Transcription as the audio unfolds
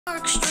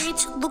Park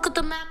Street. Look at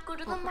the map. Go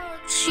to the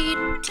mark sheet.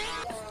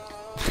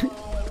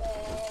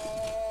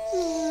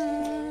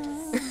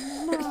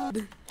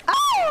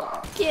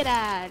 Oh! Get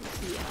out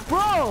of here,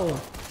 bro.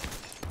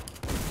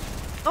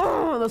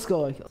 Oh, let's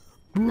go.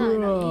 Bro.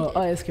 No, Oh,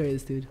 let's carry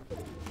this dude.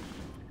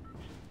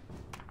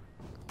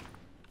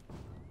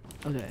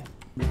 Okay.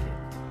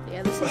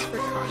 Yeah, this is for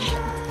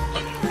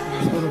content.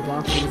 Let's go to the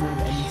box. It doesn't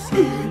have any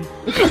scenery.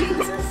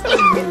 This is so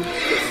weird.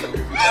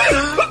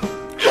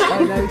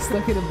 Oh, now he's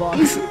stuck in a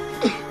box.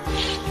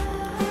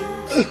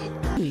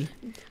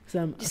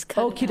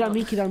 Oh, kid on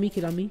me.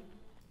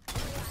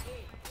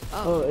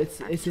 Oh, it's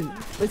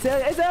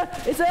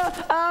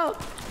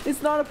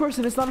not a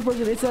person. It's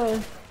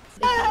a.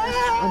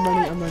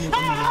 I'm running.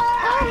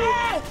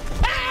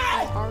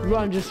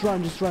 Run, just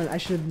run. I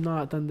should have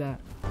not done that.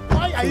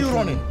 Why are you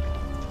running?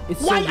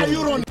 Why are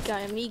you running?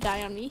 Guy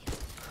on me.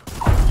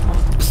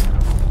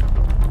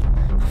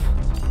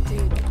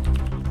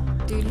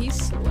 Dude,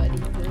 he's sweaty,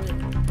 dude.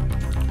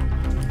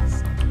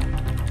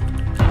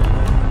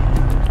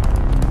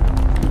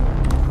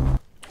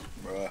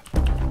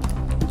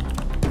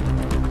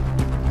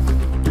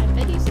 I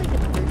bet he's like a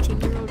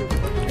 13-year-old or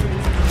 14-year-old.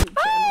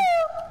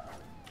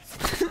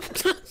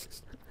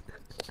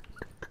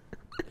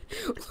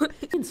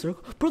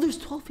 Circle. Bro, there's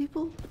 12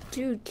 people?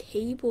 Dude,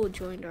 Cable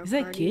joined our Is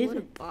that party. kid? What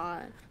a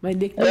bot. My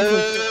nickname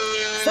is...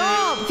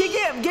 Stop! Kick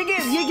him!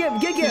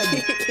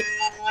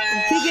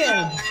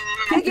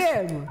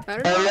 I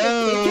don't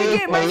know. Kick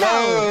him right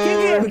now!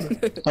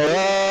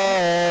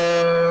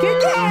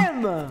 Kick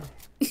him! Oh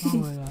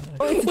my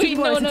god. Wait,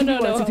 no.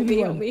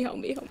 Help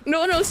me.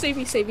 No, save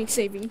me.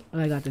 Oh,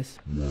 I got this.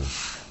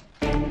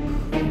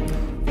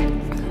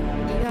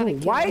 Gotta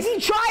Why is he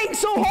trying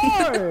so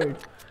hard?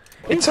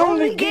 It's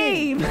only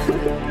game.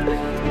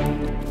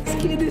 This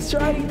kid is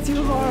trying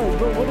too hard,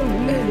 but what a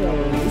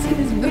weirdo. This kid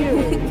is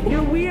weird.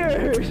 You're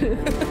weird.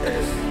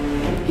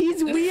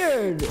 He's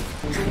weird.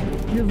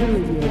 You're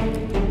really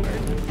weird.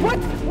 What?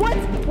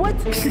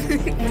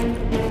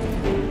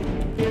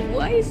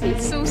 Why is he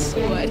so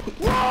sweaty?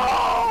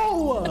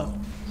 Whoa!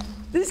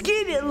 This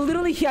kid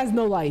literally he has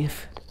no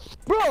life.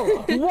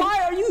 Bro,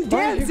 why are you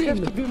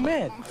dancing? Be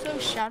mad. So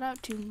shout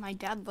out to my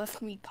dad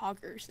left me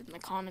poggers in the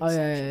comments Oh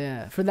section.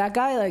 yeah. For that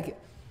guy, like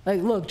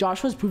look,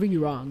 Joshua's proving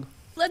you wrong.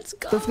 Let's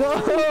go. Let's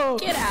go.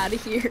 Get out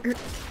of here.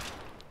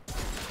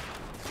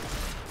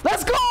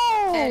 Let's go.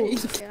 Hey,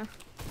 yeah.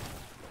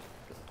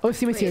 Oh,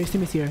 Steam is here.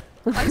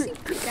 Why is he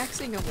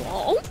pickaxing a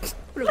wall?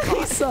 What a He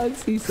bot.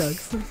 sucks.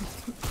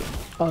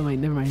 Oh wait,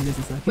 never mind. He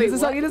doesn't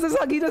suck.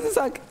 He doesn't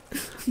suck.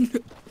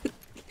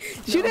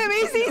 Shoot him.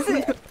 He sees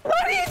it.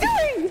 What are you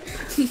doing?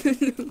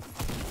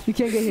 You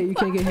can't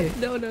get hit.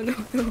 No.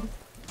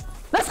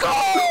 Let's go.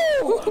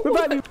 We're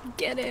about to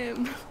Get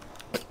him.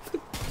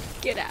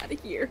 Get out of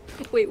here.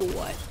 Wait,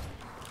 what?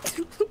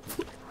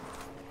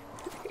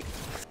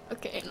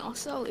 Okay, and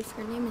also, if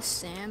your name is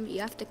Sam, you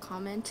have to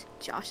comment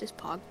Josh's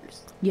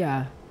poggers.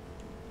 Yeah.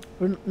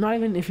 Or not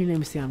even if your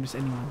name is Sam, just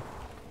anyone.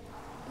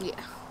 Yeah.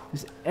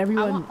 Just I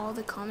everyone. want all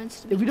the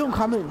comments to be If we don't Josh's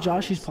comment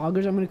Josh's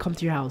poggers. poggers, I'm gonna come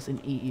to your house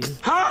and eat you.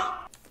 Huh?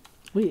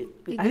 Wait,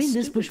 Dude, I think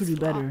this stupid bush would be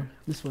spot. better.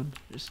 This one,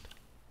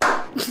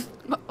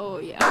 Oh,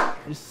 yeah.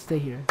 just stay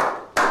here.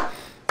 I'm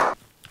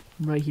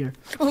right here.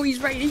 Oh,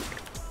 he's right here.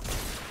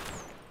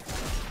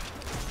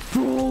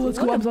 Bro, let's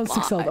go. What I'm a on 6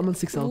 health. bot.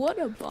 What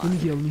a bot. Let me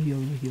heal.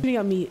 Shooting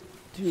at me.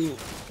 2, 1.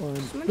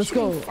 Someone Let's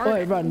go. shooting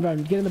Alright, fart.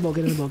 run. Get in the boat.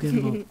 I'm not Get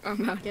getting in.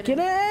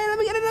 Let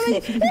me get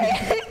in.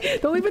 Hey,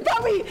 don't leave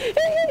without me. Hey. I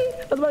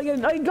was about to get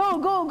in. Alright, go.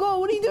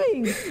 What are you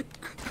doing?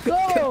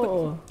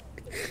 Go.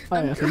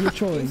 Alright, okay, you're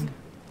trolling.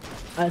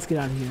 Let's get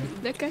out of here.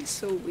 That guy's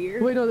so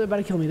weird. Wait, no, they're about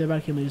to kill me.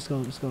 Just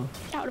go.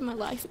 Get out of my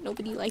life.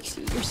 Nobody likes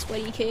you. You're a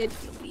sweaty kid.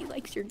 Nobody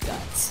likes your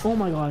guts. Oh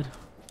my god.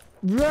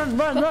 Run.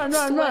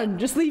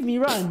 Just leave me,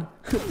 run.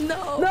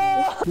 No.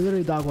 No. You're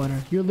literally dog water.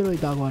 You're literally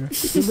dog water.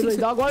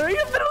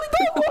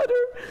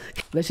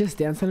 Let's just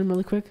dance on him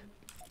really quick.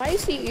 Why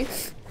is he?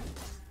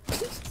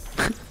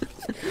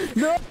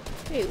 No.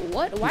 Wait,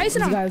 what? Why is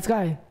it on? This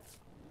guy.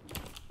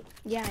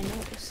 Yeah, I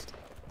noticed.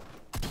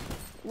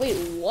 Wait,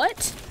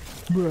 what?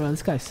 Bro,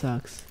 this guy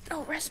sucks.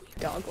 No, rest me.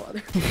 Dog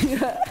water.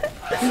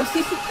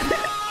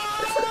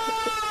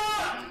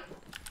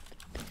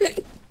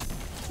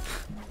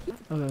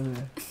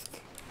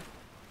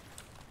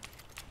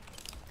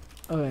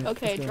 Okay.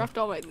 Okay, I let's go. dropped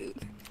all my loot.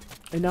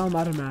 And now I'm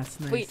out of mats.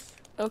 Nice. Wait.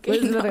 Okay.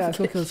 Where's another no, guy? Let's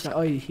go kill this guy.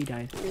 Oh, he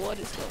died. What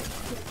is going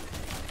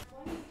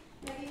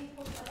on?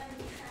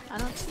 I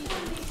don't see him.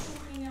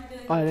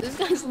 Oh, This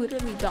guy's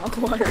literally dog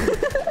water.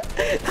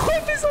 why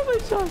is there so many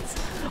shots?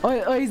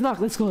 Oh, he's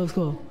knocked. Let's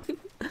go.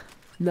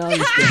 No,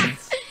 he's dead.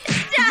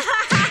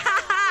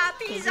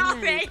 Stop! He's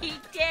already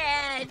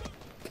dead.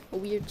 A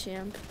weird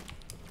champ.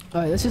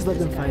 Alright, let's just let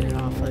them fight it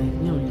off. Like, you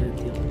don't need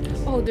to deal with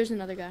this. Oh, there's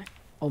another guy.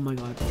 Oh my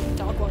god.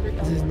 Dog water.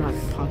 This is not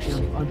Pog shit.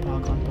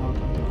 Unpog.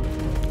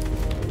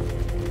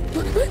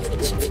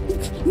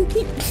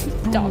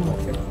 Dog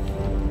water.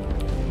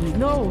 Wait,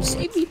 no!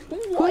 Save me.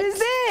 What is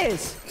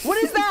this? What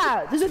is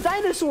that? There's a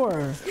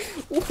dinosaur!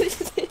 What is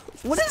this?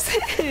 What is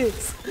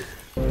this?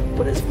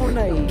 What is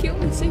Fortnite? Kill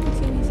me, save me,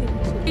 save me, save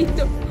me. Save me.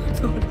 No,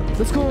 no, no.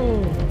 Let's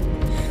go.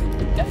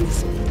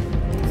 Guys.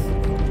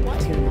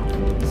 What?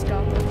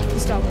 Stop.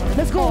 Stop.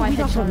 Let's go. Oh, I We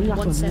knocked headshot one. We knocked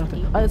one.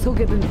 170. Let's go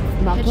get the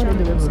knocked one in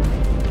the Headshot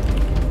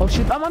river. Oh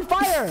shoot! I'm on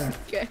fire.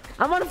 Okay.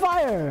 I'm on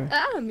fire.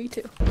 Ah, me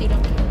too. They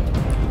don't care.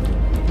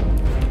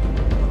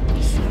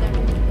 You see that?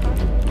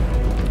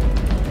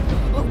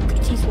 Oh,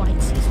 good. He's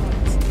whites. He's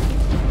whites.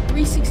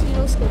 360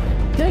 no scope.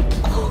 Can I?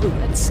 Oh,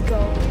 let's go.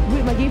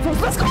 Wait, my game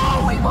froze. Let's go.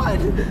 We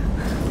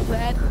won.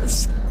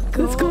 Let's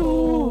go. Let's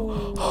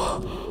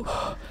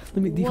go.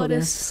 Let me default What there.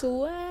 a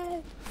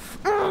sweat.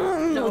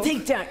 No,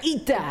 take that.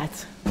 Eat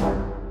that.